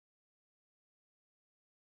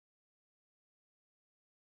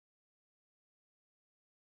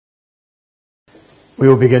We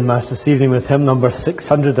will begin Mass this evening with hymn number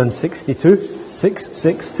 662,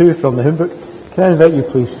 662 from the hymn book. Can I invite you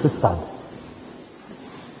please to stand?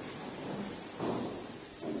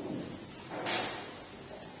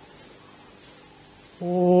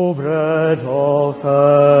 O bread of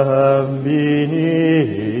heaven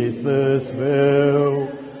beneath this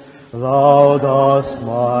veil, thou dost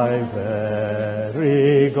my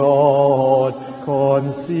very God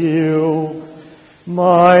conceal.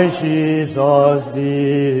 My Jesus,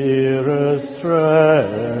 dearest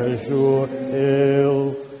treasure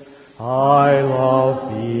ill, I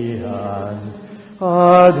love thee and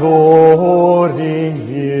adoring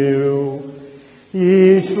you.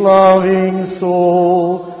 Each loving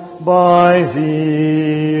soul by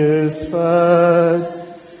thee is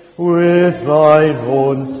fed with thine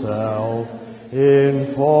own self in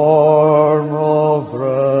form of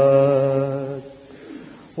bread.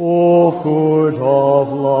 O food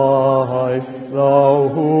of life, thou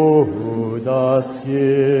who dost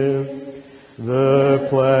give the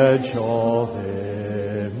pledge of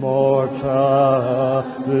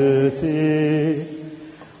immortality,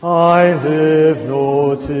 I live,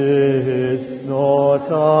 no, 'tis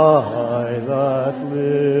not I that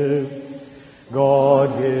live.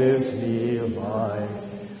 God gives me life,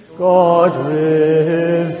 God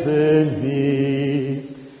lives in me.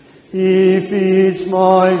 He feeds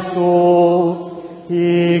my soul,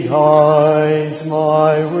 He guides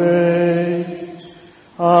my ways,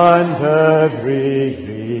 and every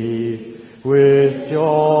grief with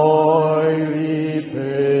joy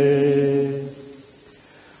repays.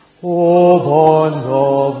 O bond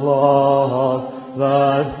of love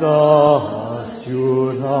that dost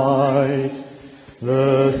unite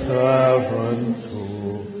the servant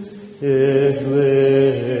who is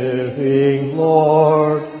living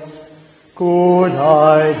Lord, could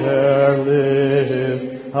I there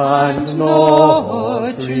live and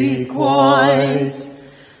not requite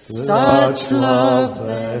such love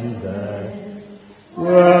than death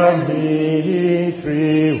were meet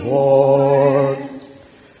reward.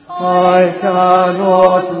 I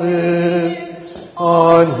cannot live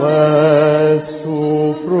unless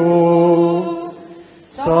to prove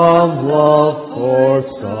some love for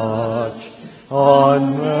such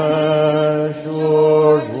unmeasured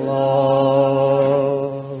love.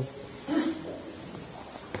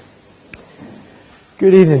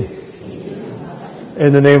 Good evening.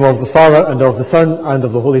 In the name of the Father, and of the Son, and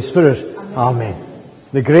of the Holy Spirit. Amen.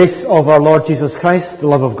 The grace of our Lord Jesus Christ, the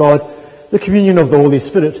love of God, the communion of the Holy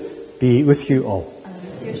Spirit be with you all.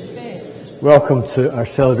 Welcome to our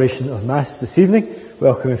celebration of Mass this evening.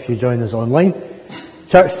 Welcome if you join us online.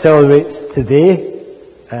 Church celebrates today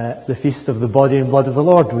the feast of the body and blood of the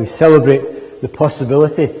Lord. We celebrate the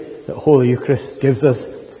possibility that Holy Eucharist gives us,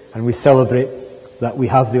 and we celebrate that we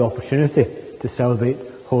have the opportunity to celebrate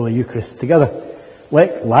Holy Eucharist together.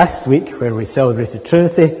 Like last week, where we celebrated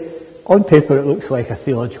Trinity, on paper it looks like a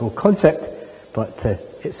theological concept, but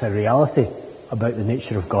it's a reality about the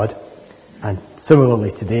nature of God. And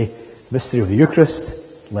similarly today, the mystery of the Eucharist,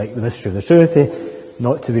 like the mystery of the Trinity,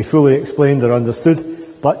 not to be fully explained or understood,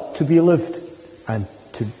 but to be lived, and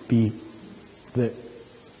to be the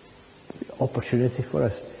opportunity for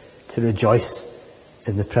us to rejoice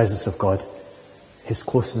in the presence of God, His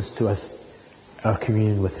closeness to us, our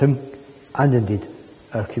communion with Him, and indeed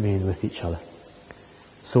our communion with each other.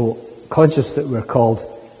 So, conscious that we're called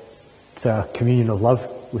to a communion of love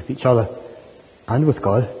with each other and with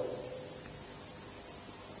God,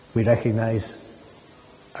 we recognise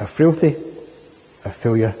our frailty, our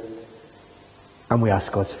failure, and we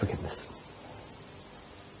ask God's forgiveness.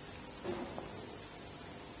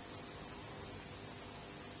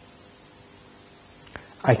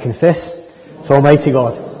 I confess to Almighty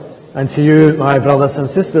God and to you, my brothers and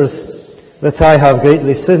sisters, that I have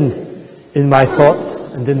greatly sinned in my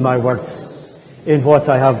thoughts and in my words, in what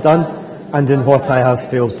I have done and in what I have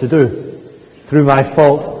failed to do, through my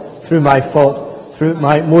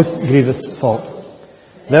most grievous fault.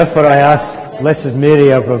 Therefore I ask Blessed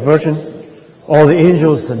Mary, ever Virgin, all the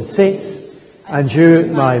angels and saints, and you,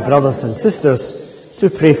 my brothers and sisters, to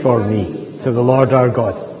pray for me to the Lord our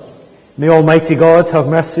God. May Almighty God have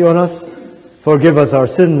mercy on us, forgive us our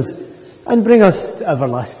sins, and bring us to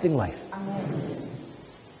everlasting life. Amen.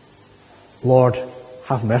 Lord,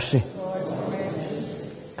 have mercy. Lord, have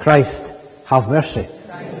mercy. Christ, have mercy. Christ,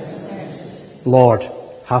 have mercy. Lord,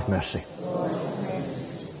 have mercy. Lord, have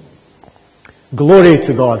mercy. Glory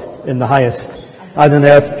to God in the highest, and on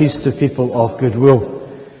earth peace to people of good will.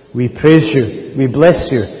 We praise you, we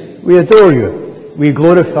bless you, we adore you, we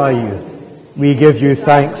glorify you. We give you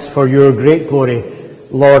thanks for your great glory,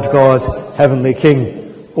 Lord God, Heavenly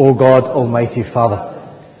King, O God, Almighty Father.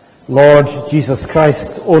 Lord Jesus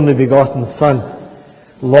Christ, only begotten Son,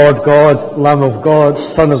 Lord God, Lamb of God,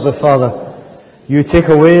 Son of the Father, you take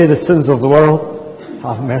away the sins of the world,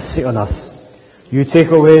 have mercy on us. You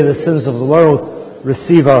take away the sins of the world,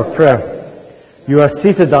 receive our prayer. You are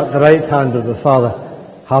seated at the right hand of the Father,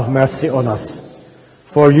 have mercy on us.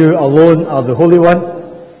 For you alone are the Holy One,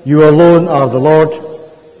 you alone are the Lord,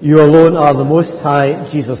 you alone are the Most High,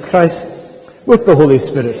 Jesus Christ, with the Holy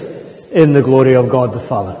Spirit, in the glory of God the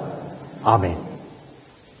Father. Amen.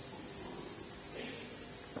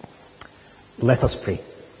 Let us pray.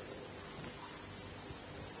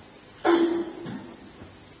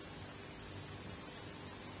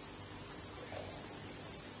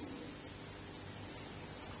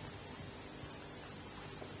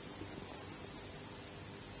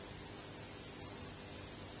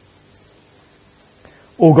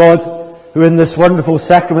 O God, who in this wonderful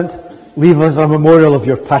sacrament leave us a memorial of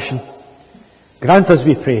your passion, grant us,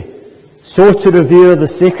 we pray, so to revere the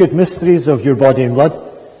sacred mysteries of your body and blood,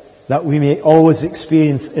 that we may always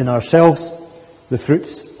experience in ourselves the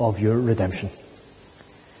fruits of your redemption.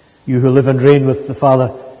 You who live and reign with the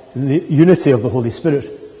Father in the unity of the Holy Spirit,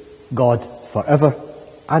 God, for ever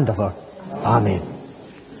and ever. Amen.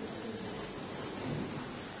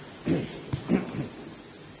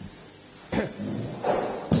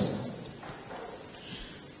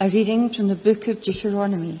 A reading from the book of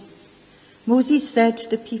Deuteronomy. Moses said to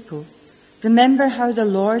the people, "Remember how the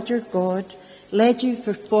Lord your God led you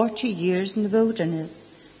for 40 years in the wilderness,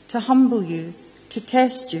 to humble you, to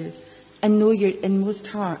test you, and know your inmost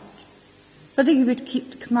heart, whether you would keep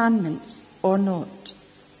the commandments or not.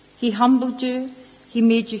 He humbled you, he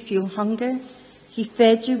made you feel hunger, he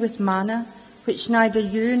fed you with manna, which neither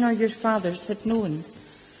you nor your fathers had known,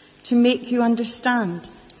 to make you understand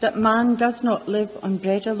that man does not live on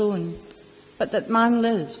bread alone, but that man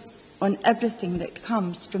lives on everything that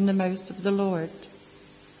comes from the mouth of the Lord.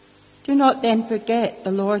 Do not then forget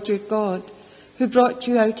the Lord your God, who brought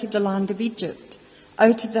you out of the land of Egypt,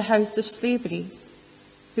 out of the house of slavery,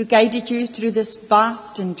 who guided you through this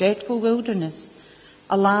vast and dreadful wilderness,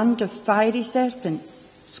 a land of fiery serpents,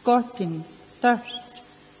 scorpions, thirst,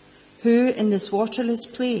 who in this waterless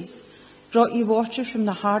place brought you water from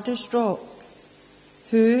the hardest rock,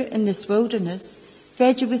 who in this wilderness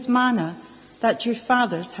fed you with manna that your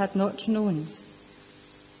fathers had not known."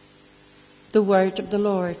 The word of the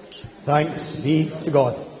Lord. Thanks be to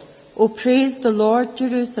God. O praise the Lord,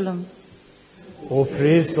 Jerusalem. O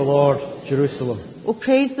praise the Lord, Jerusalem. O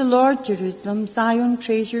praise the Lord, Jerusalem. Zion,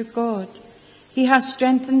 praise your God. He has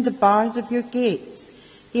strengthened the bars of your gates.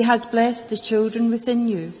 He has blessed the children within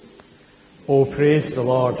you. O praise the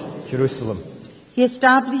Lord, Jerusalem. He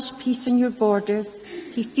established peace on your borders.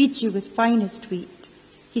 He feeds you with finest wheat.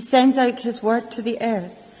 He sends out his word to the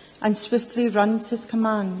earth and swiftly runs his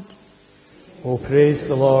command. O praise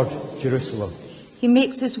the Lord, Jerusalem. He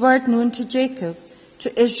makes his word known to Jacob,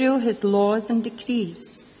 to Israel his laws and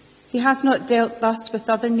decrees. He has not dealt thus with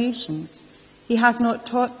other nations. He has not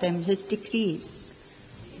taught them his decrees.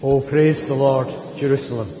 O praise the Lord,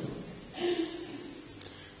 Jerusalem.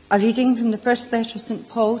 A reading from the first letter of St.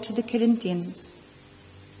 Paul to the Corinthians.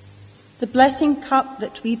 The blessing cup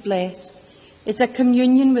that we bless is a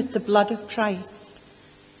communion with the blood of Christ.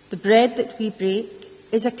 The bread that we break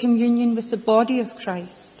is a communion with the body of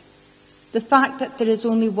Christ. The fact that there is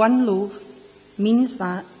only one loaf means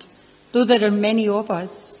that, though there are many of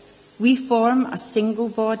us, we form a single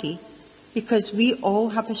body because we all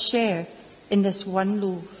have a share in this one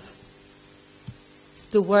loaf.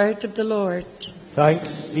 The word of the Lord.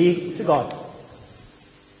 Thanks be to God.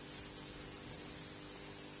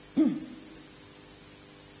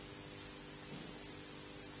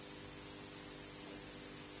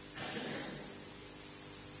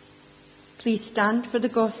 Please stand for the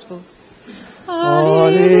gospel.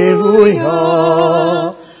 Alleluia,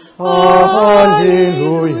 alleluia,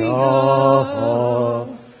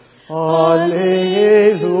 alleluia.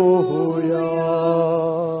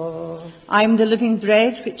 I am the living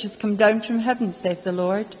bread which has come down from heaven, says the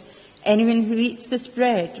Lord. Anyone who eats this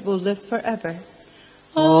bread will live forever.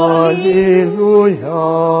 Alleluia,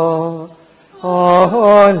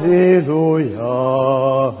 alleluia.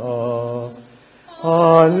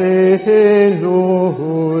 Alleluia.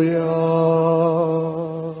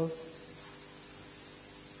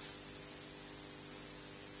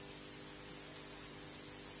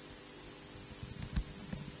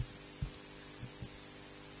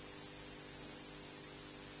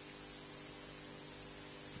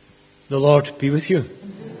 The Lord be with you.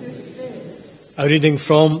 A reading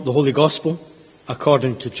from the Holy Gospel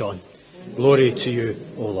according to John. Glory to you,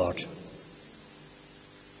 O Lord.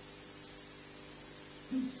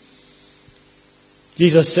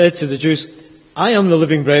 Jesus said to the Jews, I am the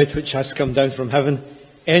living bread which has come down from heaven.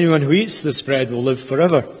 Anyone who eats this bread will live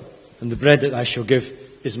forever, and the bread that I shall give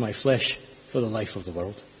is my flesh for the life of the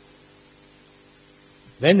world.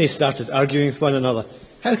 Then they started arguing with one another.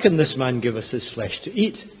 How can this man give us his flesh to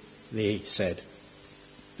eat? They said.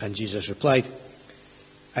 And Jesus replied,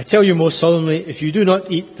 I tell you most solemnly, if you do not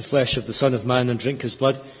eat the flesh of the Son of Man and drink his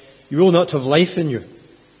blood, you will not have life in you.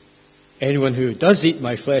 Anyone who does eat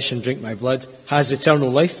my flesh and drink my blood has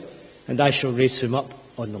eternal life, and I shall raise him up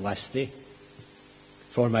on the last day.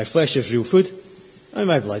 For my flesh is real food, and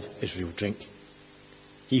my blood is real drink.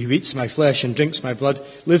 He who eats my flesh and drinks my blood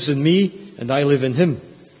lives in me, and I live in him.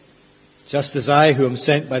 Just as I, who am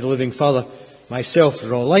sent by the living Father, myself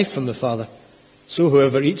draw life from the Father, so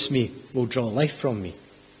whoever eats me will draw life from me.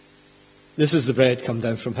 This is the bread come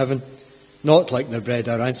down from heaven, not like the bread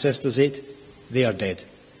our ancestors ate. They are dead.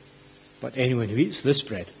 But anyone who eats this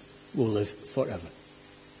bread will live forever.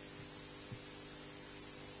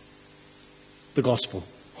 The Gospel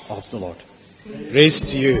of the Lord. Praise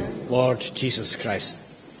to you, Lord Jesus Christ.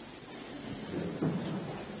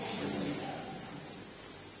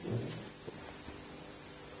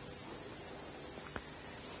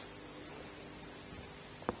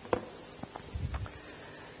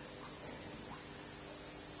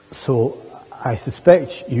 So I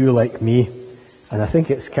suspect you, like me, and I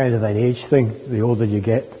think it's kind of an age thing. The older you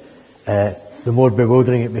get, the more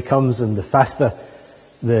bewildering it becomes, and the faster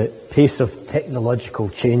the pace of technological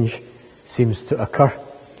change seems to occur.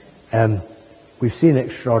 We've seen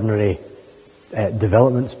extraordinary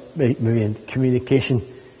developments, maybe in communication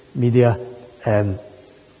media,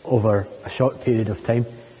 over a short period of time,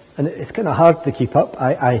 and it's kind of hard to keep up.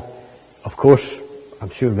 I of course, I'm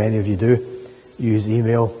sure many of you do, use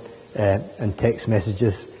email and text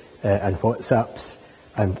messages and WhatsApps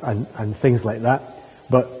and things like that.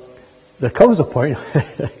 But there comes a point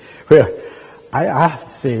where I have to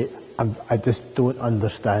say I just don't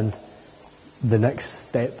understand the next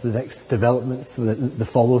step, the next developments, the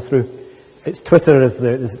follow through. It's Twitter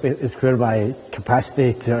is where my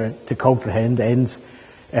capacity to comprehend ends.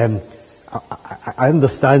 I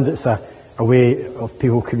understand it's a way of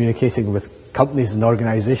people communicating with companies and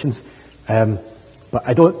organisations, but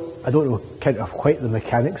I don't know kind of quite the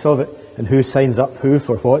mechanics of it and who signs up who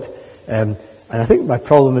for what. And I think my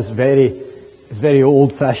problem is very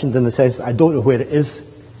old-fashioned in the sense that I don't know where it is.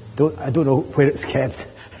 I don't know where it's kept.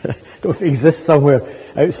 I don't know if it exists somewhere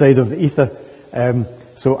outside of the ether.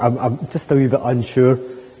 So I'm just a wee bit unsure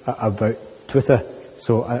about Twitter.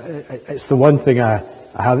 So it's the one thing I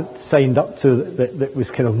haven't signed up to that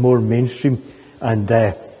was kind of more mainstream. And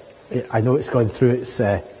I know it's gone through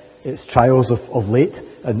its trials of late,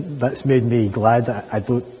 and that's made me glad that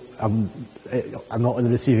I'm not on the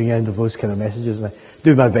receiving end of those kind of messages. And I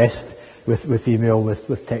do my best with email,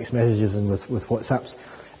 with text messages, and with WhatsApps.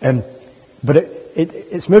 But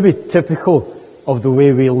it's maybe typical of the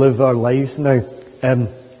way we live our lives now. I'm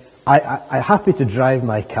happy to drive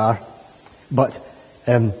my car, but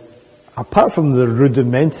apart from the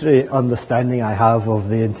rudimentary understanding I have of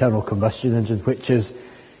the internal combustion engine, which is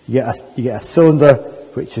you get a cylinder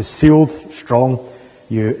which is sealed, strong,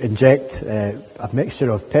 you inject a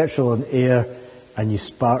mixture of petrol and air, and you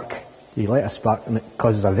light a spark, and it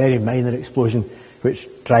causes a very minor explosion, which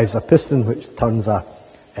drives a piston, which turns a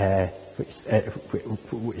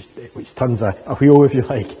wheel, if you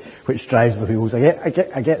like, which drives the wheels. I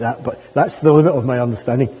get that, but that's the limit of my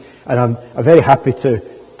understanding. And I'm very happy to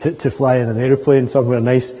fly in an aeroplane somewhere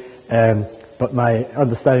nice, but my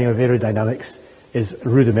understanding of aerodynamics is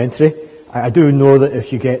rudimentary. I do know that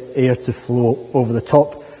if you get air to flow over the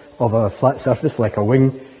top of a flat surface like a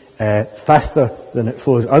wing faster than it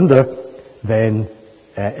flows under, then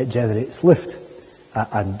it generates lift,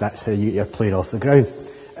 and that's how you get your plane off the ground.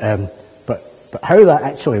 But how that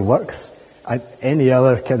actually works, and any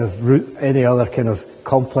other kind of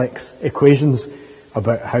complex equations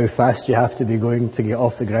about how fast you have to be going to get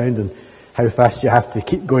off the ground and how fast you have to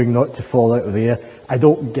keep going not to fall out of the air, I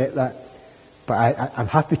don't get that. But I'm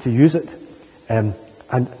happy to use it, and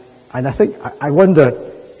I think I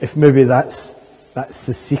wonder if maybe that's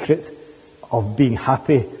the secret of being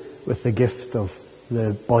happy with the gift of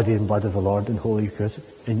the body and blood of the Lord in Holy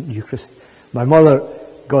Eucharist. My mother,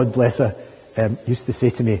 God bless her, used to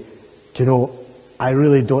say to me, "Do you know, I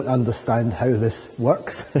really don't understand how this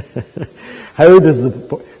works. How does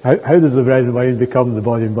the bread and wine become the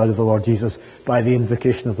body and blood of the Lord Jesus? By the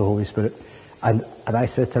invocation of the Holy Spirit." And I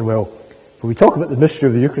said to her, well, when we talk about the mystery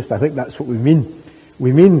of the Eucharist, I think that's what we mean.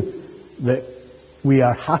 We mean that we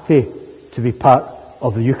are happy to be part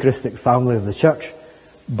of the Eucharistic family of the Church,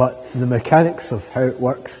 but the mechanics of how it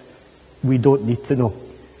works we don't need to know.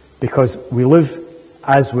 Because we live,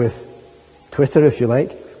 as with Twitter, if you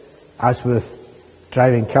like, as with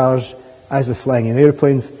driving cars, as with flying in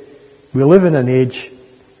airplanes, we live in an age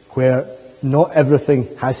where not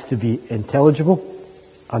everything has to be intelligible,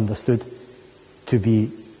 understood, to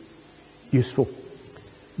be useful.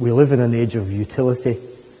 We live in an age of utility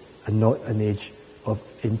and not an age of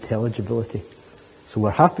intelligibility. So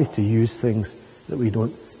we're happy to use things that we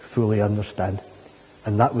don't fully understand.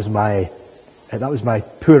 And that was my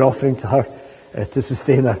poor offering to her, to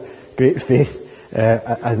sustain her great faith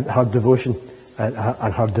and her devotion and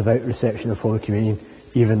her devout reception of Holy Communion,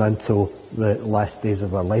 even until the last days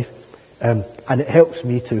of her life. And it helps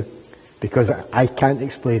me too, because I can't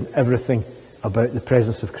explain everything about the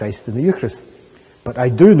presence of Christ in the Eucharist. But I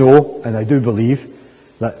do know, and I do believe,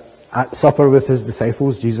 that at supper with his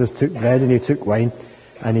disciples, Jesus took bread and he took wine,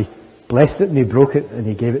 and he blessed it and he broke it and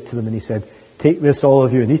he gave it to them and he said, "Take this, all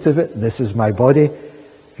of you, and eat of it. This is my body,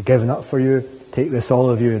 given up for you. Take this, all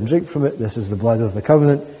of you, and drink from it. This is the blood of the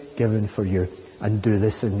covenant, given for you. And do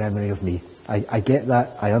this in memory of me." I get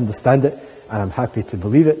that, I understand it, and I'm happy to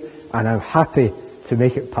believe it, and I'm happy to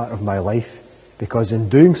make it part of my life, because in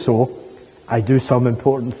doing so, I do some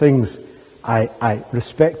important things. I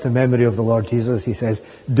respect the memory of the Lord Jesus. He says,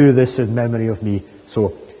 "Do this in memory of me."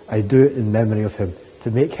 So I do it in memory of him,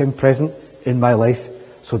 to make him present in my life,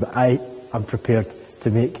 so that I am prepared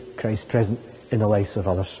to make Christ present in the lives of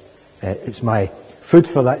others. It's my food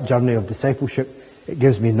for that journey of discipleship. It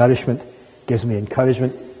gives me nourishment, gives me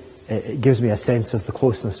encouragement, it gives me a sense of the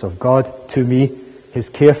closeness of God to me, his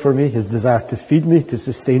care for me, his desire to feed me, to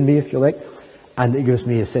sustain me, if you like, and it gives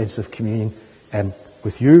me a sense of communion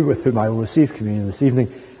with you, with whom I will receive communion this evening,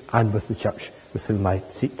 and with the church, with whom I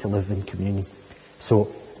seek to live in communion. So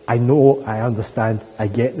I know, I understand, I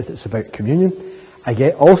get that it's about communion. I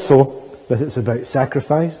get also that it's about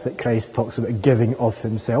sacrifice, that Christ talks about giving of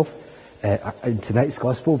himself in tonight's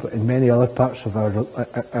gospel, but in many other parts of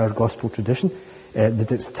our gospel tradition,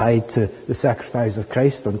 that it's tied to the sacrifice of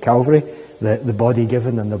Christ on Calvary, the body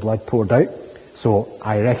given and the blood poured out. So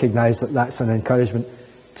I recognise that that's an encouragement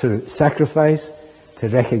to sacrifice, to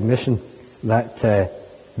recognition that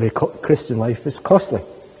the Christian life is costly.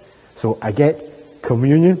 So I get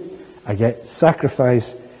communion, I get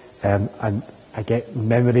sacrifice, and I get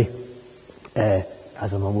memory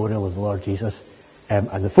as a memorial of the Lord Jesus.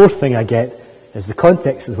 And the fourth thing I get is the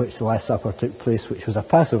context in which the Last Supper took place, which was a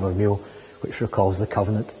Passover meal, which recalls the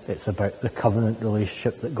covenant. It's about the covenant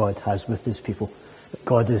relationship that God has with his people. That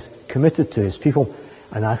God is committed to his people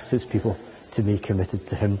and asks his people to be committed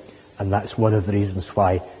to him. And that's one of the reasons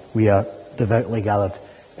why we are devoutly gathered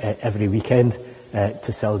every weekend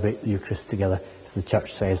to celebrate the Eucharist together. As the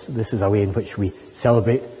Church says, this is a way in which we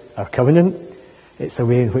celebrate our covenant. It's a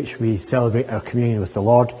way in which we celebrate our communion with the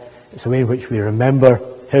Lord. It's a way in which we remember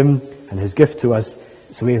him and his gift to us.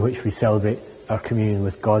 It's a way in which we celebrate our communion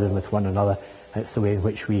with God and with one another. And it's the way in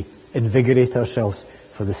which we invigorate ourselves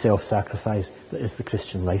for the self-sacrifice that is the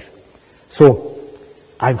Christian life. So,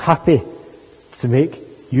 I'm happy to make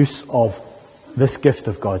use of this gift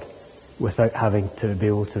of God without having to be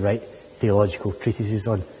able to write theological treatises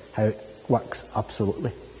on how it works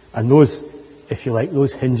absolutely. And those, if you like,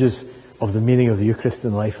 those hinges of the meaning of the Eucharist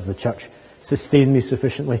in the life of the Church sustain me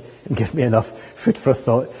sufficiently and give me enough food for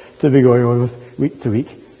thought to be going on with week to week,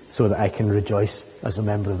 so that I can rejoice as a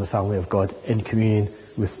member of the family of God in communion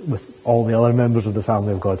with all the other members of the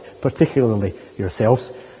family of God, particularly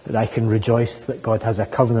yourselves, that I can rejoice that God has a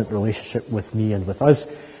covenant relationship with me and with us.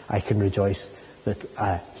 I can rejoice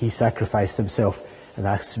that he sacrificed himself and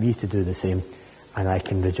asks me to do the same. And I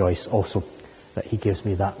can rejoice also that he gives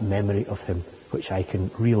me that memory of him, which I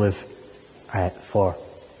can relive for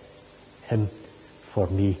him, for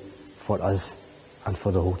me, for us, and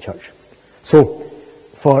for the whole church. So,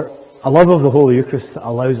 for a love of the Holy Eucharist that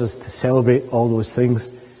allows us to celebrate all those things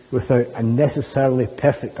without a necessarily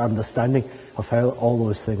perfect understanding of how all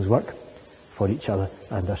those things work, for each other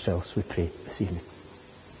and ourselves, we pray this evening.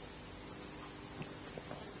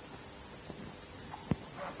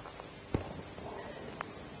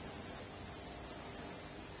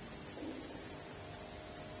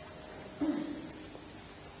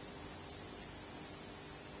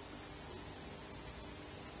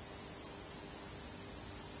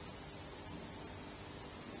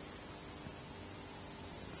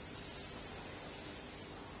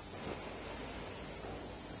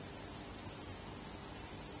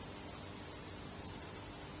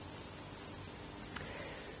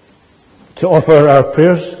 To offer our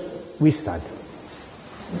prayers, we stand.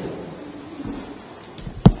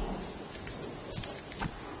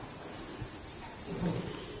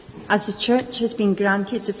 As the Church has been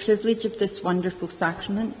granted the privilege of this wonderful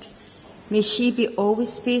sacrament, may she be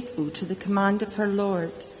always faithful to the command of her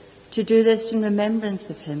Lord to do this in remembrance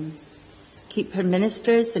of him. Keep her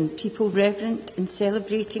ministers and people reverent in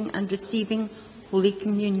celebrating and receiving Holy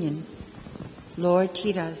Communion. Lord,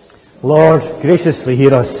 hear us. Lord, graciously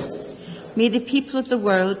hear us. May the people of the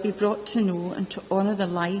world be brought to know and to honour the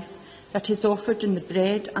life that is offered in the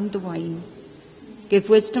bread and the wine. Give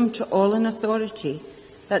wisdom to all in authority,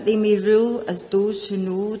 that they may rule as those who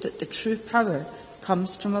know that the true power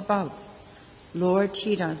comes from above. Lord,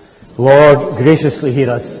 hear us. Lord, graciously hear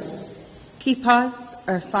us. Keep us,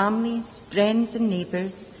 our families, friends and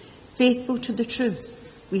neighbours, faithful to the truth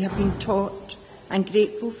we have been taught and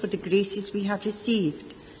grateful for the graces we have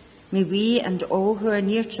received. May we and all who are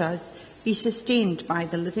near to us be sustained by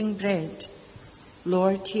the living bread.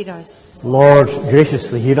 Lord, hear us. Lord,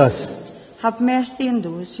 graciously hear us. Have mercy on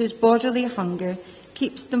those whose bodily hunger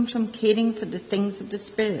keeps them from caring for the things of the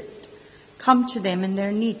Spirit. Come to them in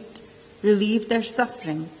their need, relieve their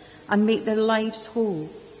suffering, and make their lives whole.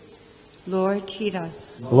 Lord, hear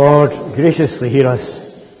us. Lord, graciously hear us.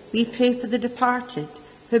 We pray for the departed,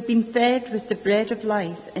 who have been fed with the bread of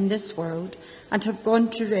life in this world and have gone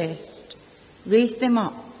to rest. Raise them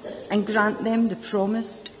up and grant them the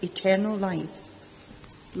promised eternal life.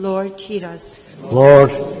 Lord, hear us. Lord,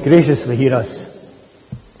 graciously hear us.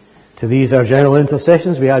 To these our general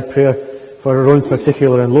intercessions, we add prayer for our own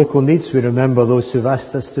particular and local needs. We remember those who've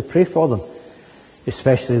asked us to pray for them,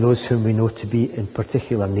 especially those whom we know to be in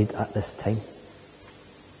particular need at this time.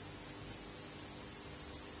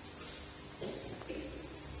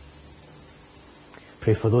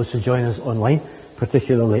 Pray for those who join us online,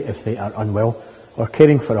 particularly if they are unwell or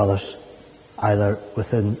caring for others, either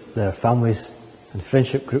within their families and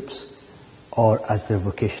friendship groups or as their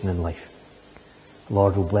vocation in life.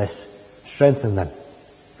 Lord will bless, strengthen them,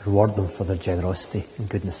 reward them for their generosity and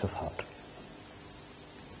goodness of heart.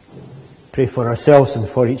 Pray for ourselves and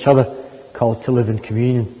for each other, called to live in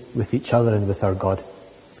communion with each other and with our God,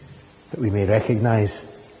 that we may recognise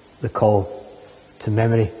the call to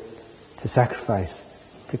memory, to sacrifice,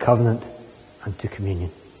 to covenant and to communion,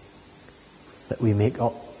 that we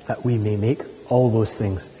may make all those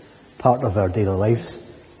things part of our daily lives,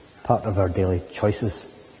 part of our daily choices,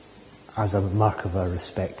 as a mark of our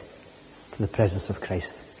respect to the presence of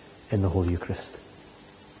Christ in the Holy Eucharist.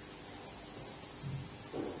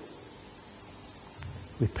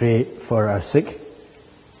 We pray for our sick,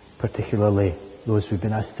 particularly those we've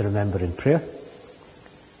been asked to remember in prayer,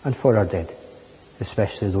 and for our dead,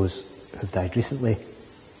 especially those who've died recently,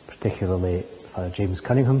 particularly Father James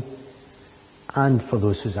Cunningham, and for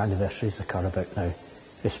those whose anniversaries occur about now,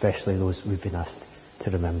 especially those we've been asked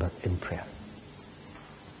to remember in prayer.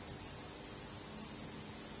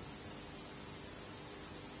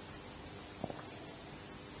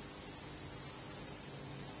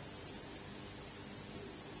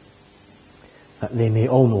 That they may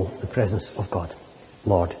all know the presence of God.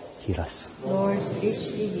 Lord, hear us. Lord,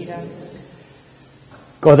 graciously hear us.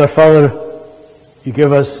 God our Father, you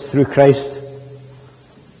give us through Christ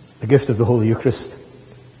the gift of the Holy Eucharist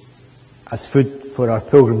as food for our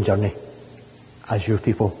pilgrim journey, as your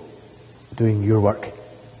people doing your work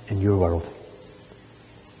in your world.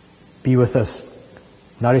 Be with us,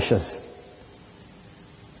 nourish us,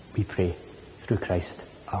 we pray, through Christ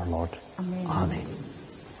our Lord. Amen. Amen.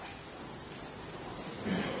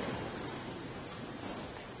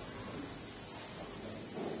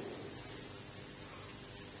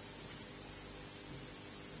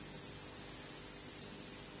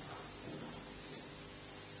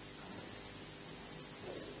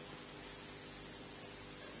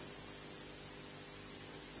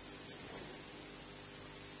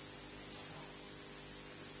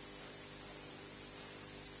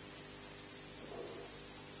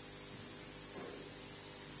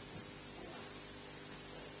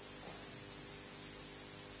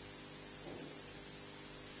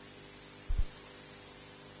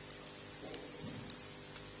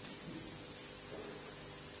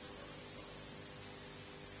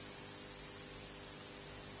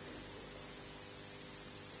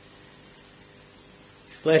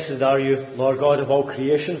 Blessed are you, Lord God of all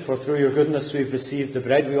creation, for through your goodness we've received the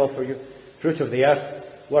bread we offer you, fruit of the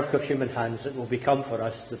earth, work of human hands, that will become for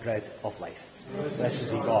us the bread of life.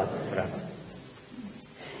 Blessed be God forever.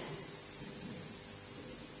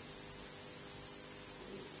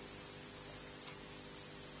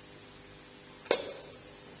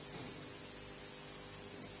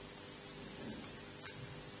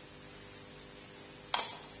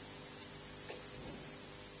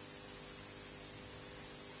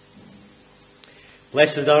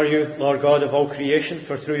 Blessed are you, Lord God of all creation,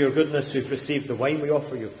 for through your goodness we've received the wine we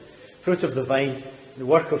offer you, fruit of the vine, the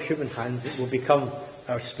work of human hands. It will become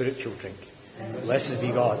our spiritual drink. Blessed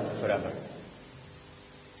be God forever.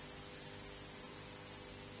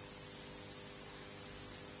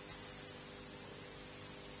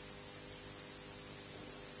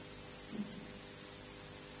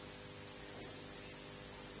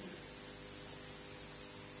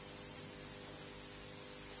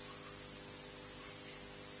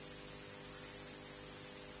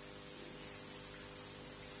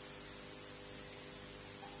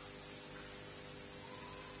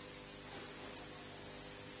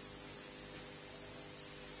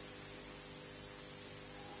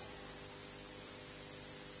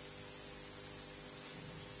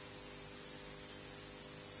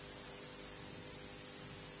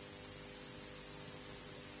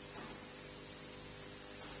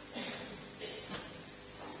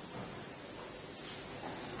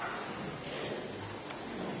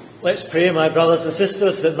 Let's pray, my brothers and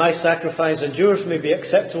sisters, that my sacrifice and yours may be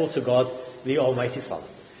acceptable to God, the Almighty Father.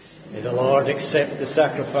 May the Lord accept the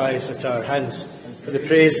sacrifice at our hands for the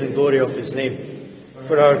praise and glory of his name,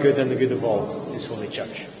 for our good and the good of all his holy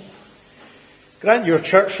church. Grant your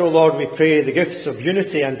church, O Lord, we pray, the gifts of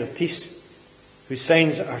unity and of peace, whose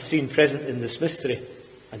signs are seen present in this mystery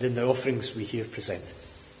and in the offerings we here present.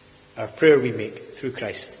 Our prayer we make through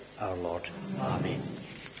Christ our Lord. Amen.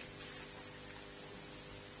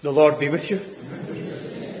 The Lord be with you.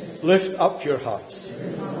 Lift up your hearts.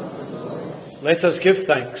 Let us give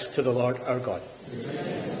thanks to the Lord our God.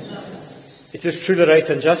 It is truly right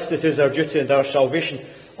and just, it is our duty and our salvation,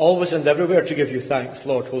 always and everywhere to give you thanks,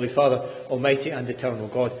 Lord, Holy Father, Almighty and eternal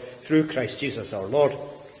God, through Christ Jesus our Lord.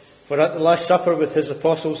 For at the Last Supper with his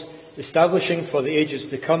apostles, establishing for the ages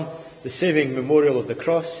to come the saving memorial of the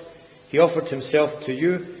cross, he offered himself to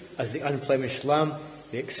you as the unblemished Lamb,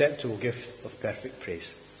 the acceptable gift of perfect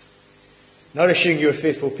praise. Nourishing your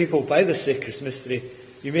faithful people by this sacred mystery,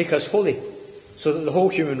 you make us holy, so that the whole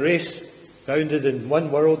human race, bounded in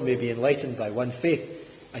one world, may be enlightened by one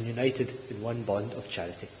faith and united in one bond of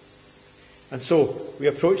charity. And so we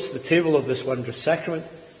approach the table of this wondrous sacrament,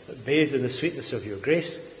 that bathed in the sweetness of your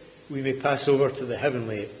grace, we may pass over to the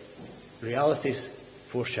heavenly realities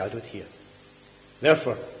foreshadowed here.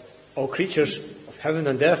 Therefore, all creatures of heaven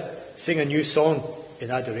and earth sing a new song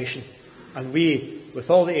in adoration, and we, with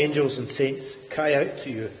all the angels and saints, cry out to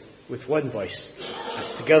you with one voice,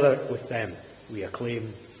 as together with them we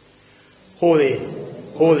acclaim, Holy,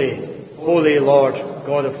 holy, holy Lord,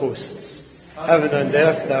 God of hosts, heaven and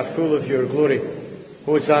earth are full of your glory.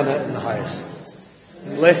 Hosanna in the highest.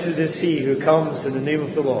 Blessed is he who comes in the name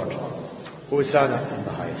of the Lord. Hosanna in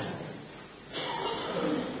the highest.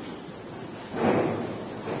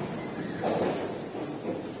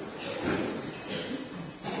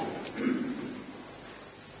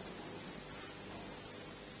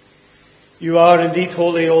 You are indeed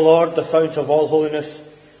holy, O Lord, the fount of all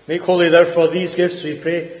holiness. Make holy, therefore, these gifts, we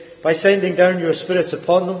pray, by sending down your Spirit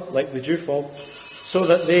upon them like the dewfall, so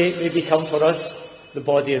that they may become for us the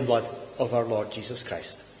body and blood of our Lord Jesus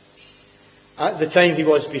Christ. At the time he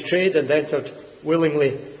was betrayed and entered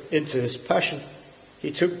willingly into his passion, he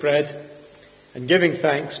took bread and, giving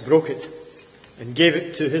thanks, broke it and gave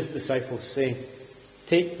it to his disciples, saying,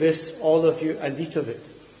 Take this, all of you, and eat of it,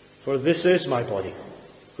 for this is my body,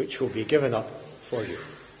 which will be given up for you.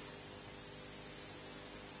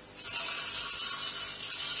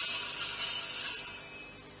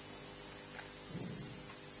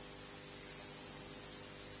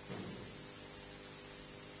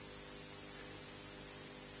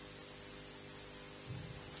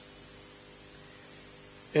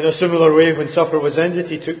 In a similar way, when supper was ended,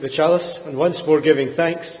 he took the chalice, and once more giving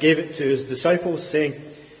thanks, gave it to his disciples, saying,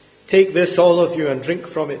 Take this, all of you, and drink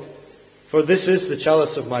from it, for this is the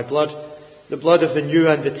chalice of my blood, the blood of the new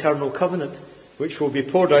and eternal covenant, which will be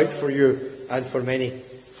poured out for you and for many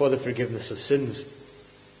for the forgiveness of sins.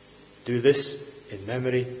 Do this in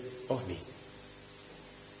memory of me.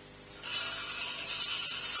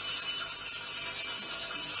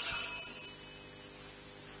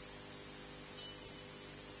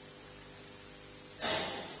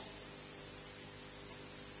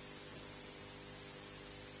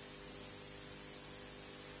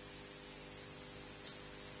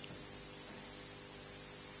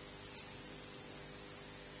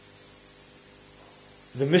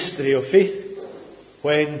 The mystery of faith.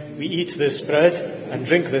 When we eat this bread and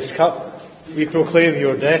drink this cup, we proclaim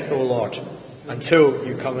your death, O Lord, until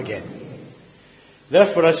you come again.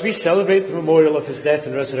 Therefore, as we celebrate the memorial of his death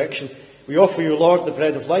and resurrection, we offer you, Lord, the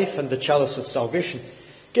bread of life and the chalice of salvation,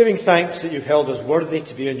 giving thanks that you've held us worthy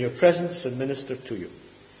to be in your presence and minister to you.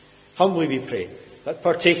 Humbly we pray that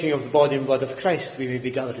partaking of the body and blood of Christ we may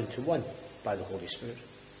be gathered into one by the Holy Spirit.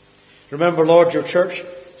 Remember, Lord, your church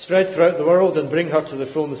spread throughout the world and bring her to the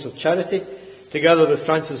fullness of charity, together with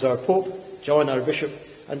Francis our Pope, John our Bishop,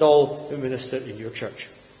 and all who minister in your church.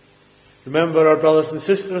 Remember our brothers and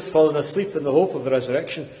sisters fallen asleep in the hope of the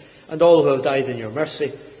resurrection, and all who have died in your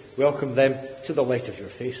mercy. Welcome them to the light of your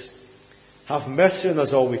face. Have mercy on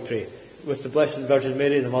us all, we pray, with the Blessed Virgin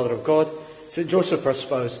Mary, the Mother of God, St. Joseph, her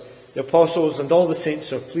spouse, the apostles, and all the saints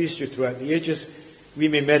who have pleased you throughout the ages. We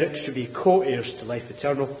may merit to be co-heirs to life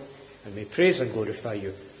eternal, and may praise and glorify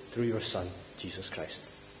you through your Son, Jesus Christ.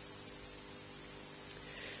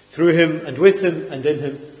 Through him, and with him, and in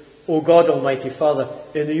him, O God, Almighty Father,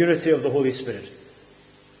 in the unity of the Holy Spirit,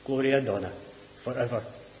 glory and honour, forever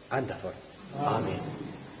and ever. Amen.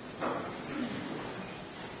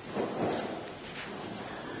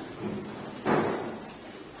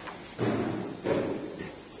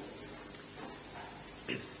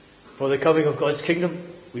 For the coming of God's kingdom,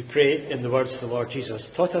 we pray in the words the Lord Jesus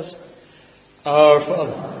taught us. Our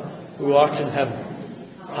Father, who art in heaven,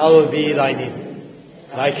 hallowed be thy name.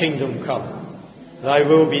 Thy kingdom come. Thy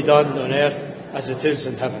will be done on earth as it is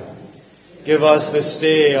in heaven. Give us this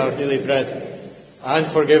day our daily bread, and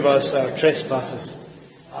forgive us our trespasses,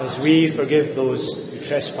 as we forgive those who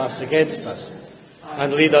trespass against us.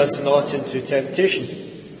 And lead us not into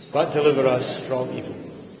temptation, but deliver us from evil.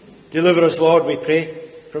 Deliver us, Lord, we pray,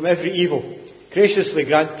 from every evil. Graciously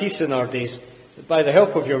grant peace in our days, that by the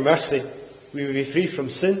help of your mercy we may be free from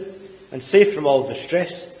sin and safe from all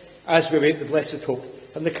distress, as we await the blessed hope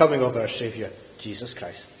and the coming of our Saviour, Jesus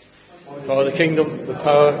Christ. For the kingdom, the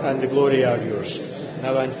power, and the glory are yours,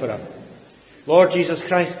 now and forever. Lord Jesus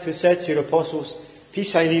Christ, who said to your apostles,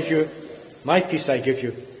 Peace I leave you, my peace I give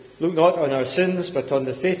you, look not on our sins, but on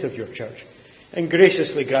the faith of your church, and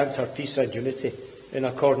graciously grant her peace and unity in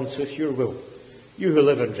accordance with your will, you who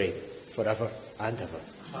live and reign forever and ever.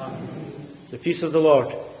 Amen. The peace of the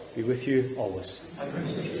Lord be with you always.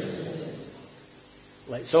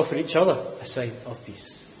 Let's offer each other a sign of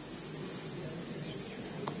peace.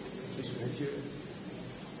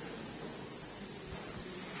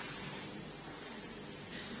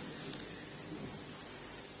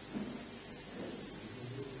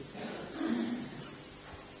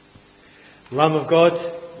 Lamb of God,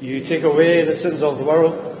 you take away the sins of the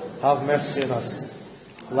world, have mercy on us.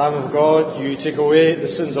 Lamb of God, you take away the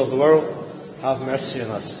sins of the world, have mercy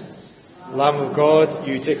on us. Lamb of God,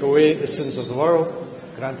 you take away the sins of the world,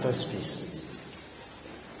 grant us peace.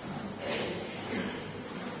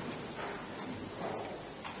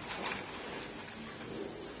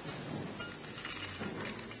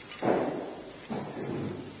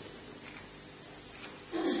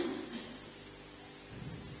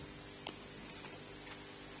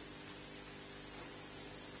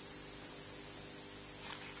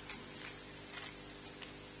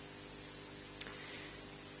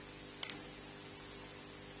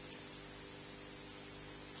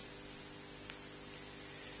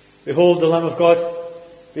 Behold the Lamb of God.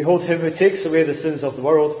 Behold him who takes away the sins of the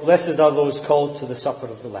world. Blessed are those called to the supper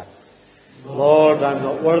of the Lamb. Lord, I am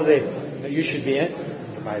not worthy that you should be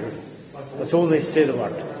in my roof, but only say the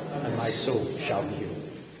word, and my soul shall be healed.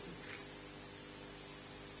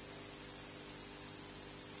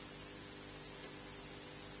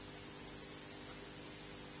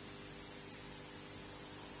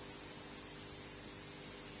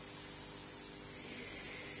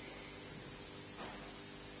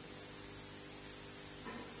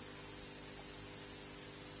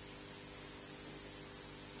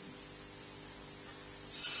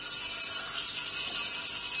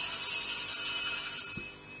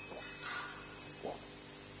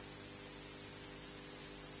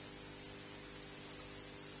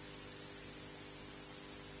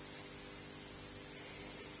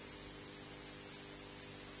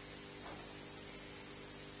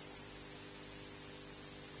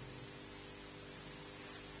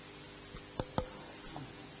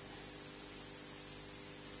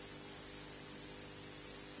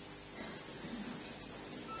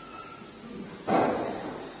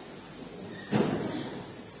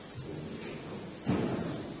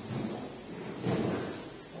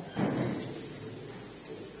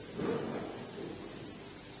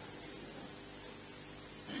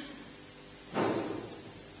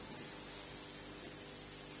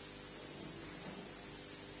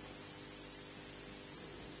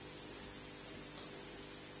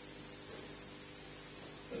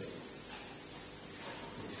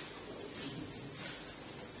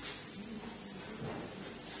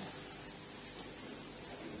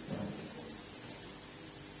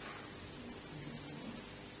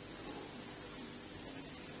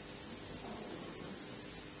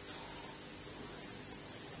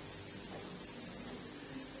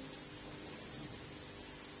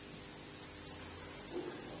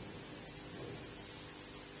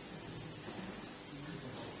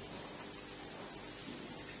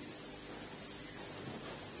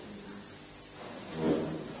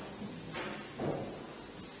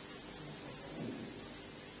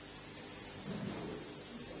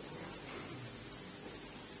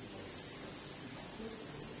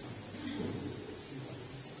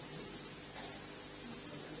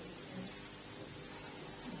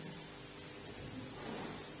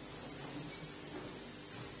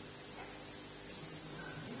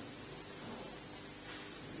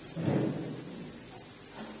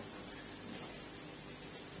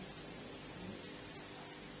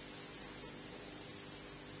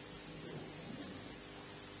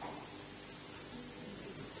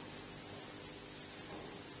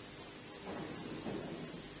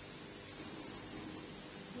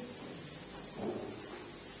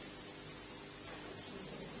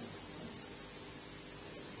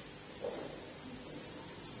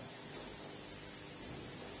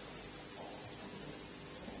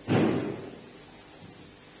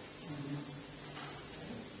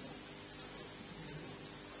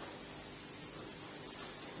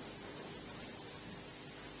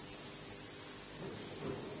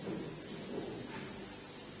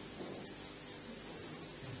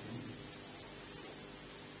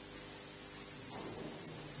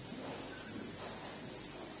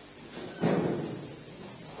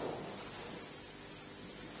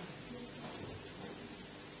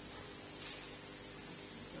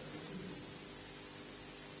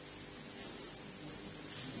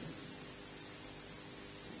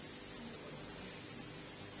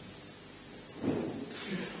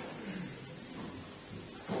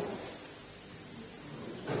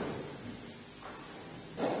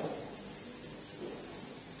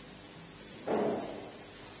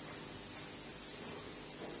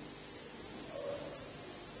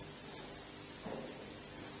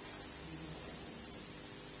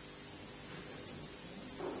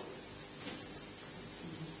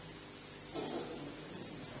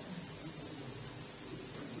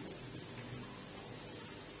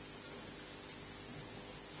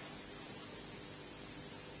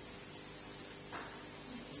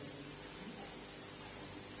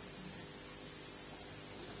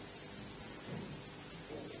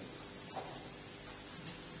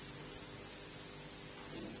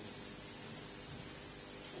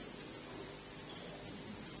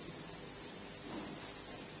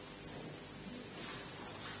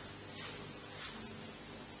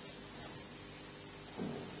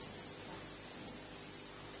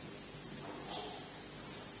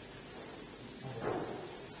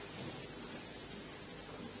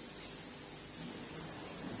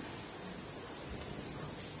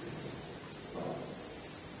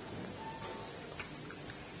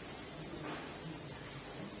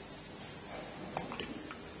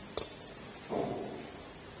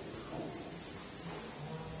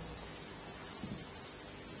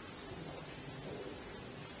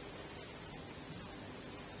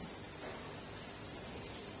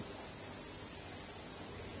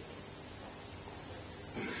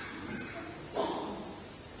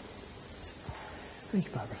 Thank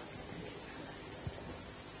you, Barbara.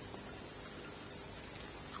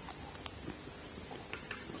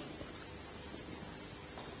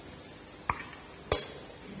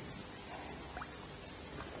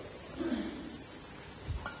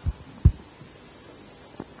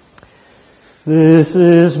 This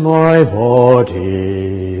is my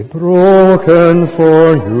body, broken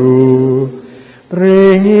for you,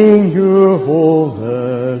 bringing you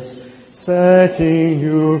wholeness, setting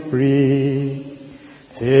you free.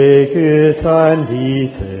 Take it and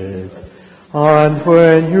eat it, and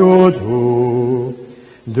when you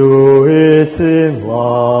do it in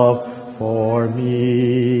love for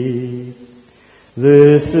me.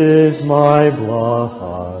 This is my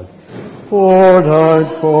blood, poured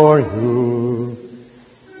out for you,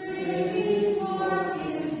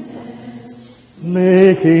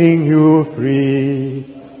 making you free.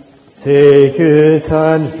 Take it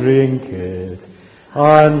and drink it,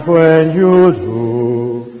 and when you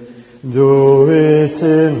do it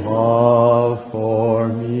in love for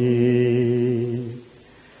me.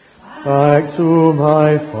 Back to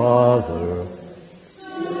my Father,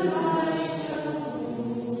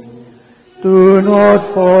 do not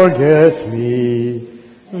forget me,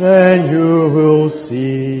 then you will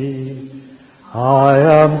see. I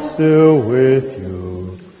am still with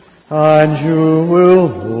you, and you will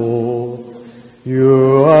know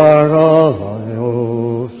you are alive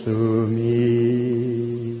to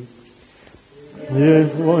me.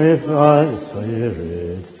 Live with my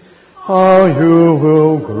spirit, how you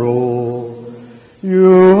will grow.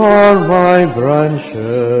 You are my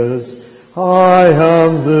branches, I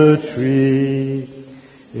am the tree.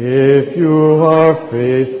 If you are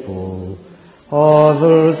faithful,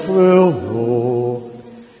 others will know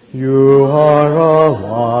you are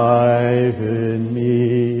alive in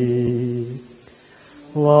me.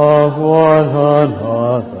 Love one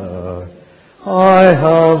another, I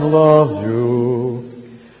have loved you,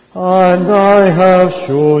 and I have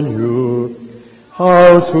shown you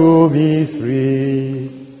how to be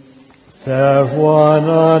free. Serve one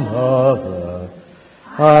another,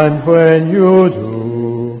 and when you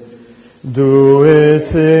do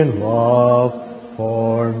it in love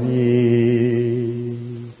for me.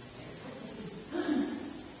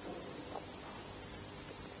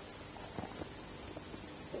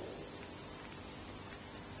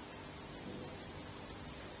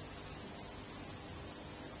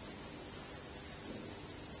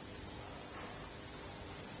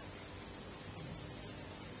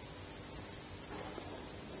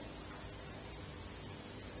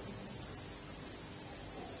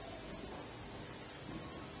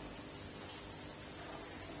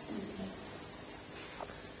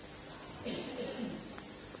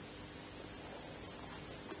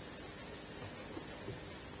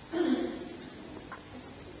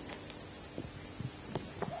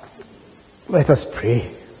 Let us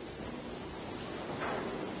pray.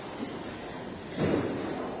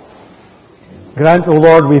 Grant, O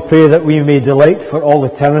Lord, we pray that we may delight for all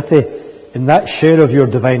eternity in that share of your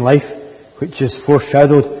divine life which is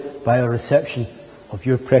foreshadowed by our reception of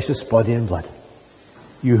your precious body and blood.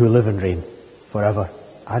 You who live and reign forever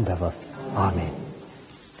and ever. Amen.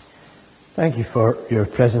 Thank you for your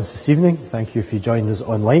presence this evening. Thank you if you joined us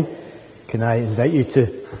online. Can I invite you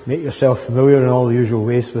to make yourself familiar in all the usual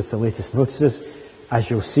ways with the latest notices. As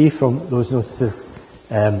you'll see from those notices,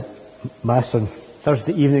 Mass on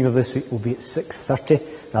Thursday evening of this week will be at 6:30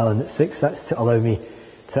 rather than at 6. That's to allow me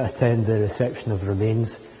to attend the reception of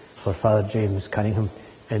remains for Father James Cunningham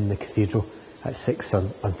in the cathedral at 6 on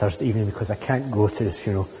Thursday evening, because I can't go to his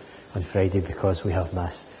funeral on Friday because we have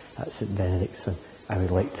Mass at St Benedict's, and I'd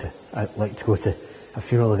like to go to a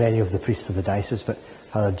funeral of any of the priests of the diocese, but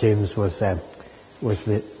Father James was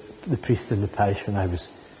the priest in the parish when I was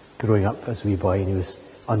growing up as a wee boy, and he was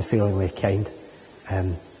unfailingly kind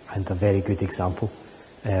and a very good example,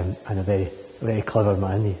 and a very clever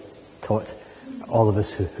man. He taught all of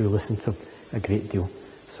us who listened to him a great deal.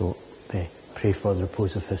 So pray for the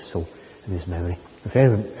repose of his soul and his memory. If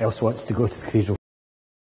anyone else wants to go to the cathedral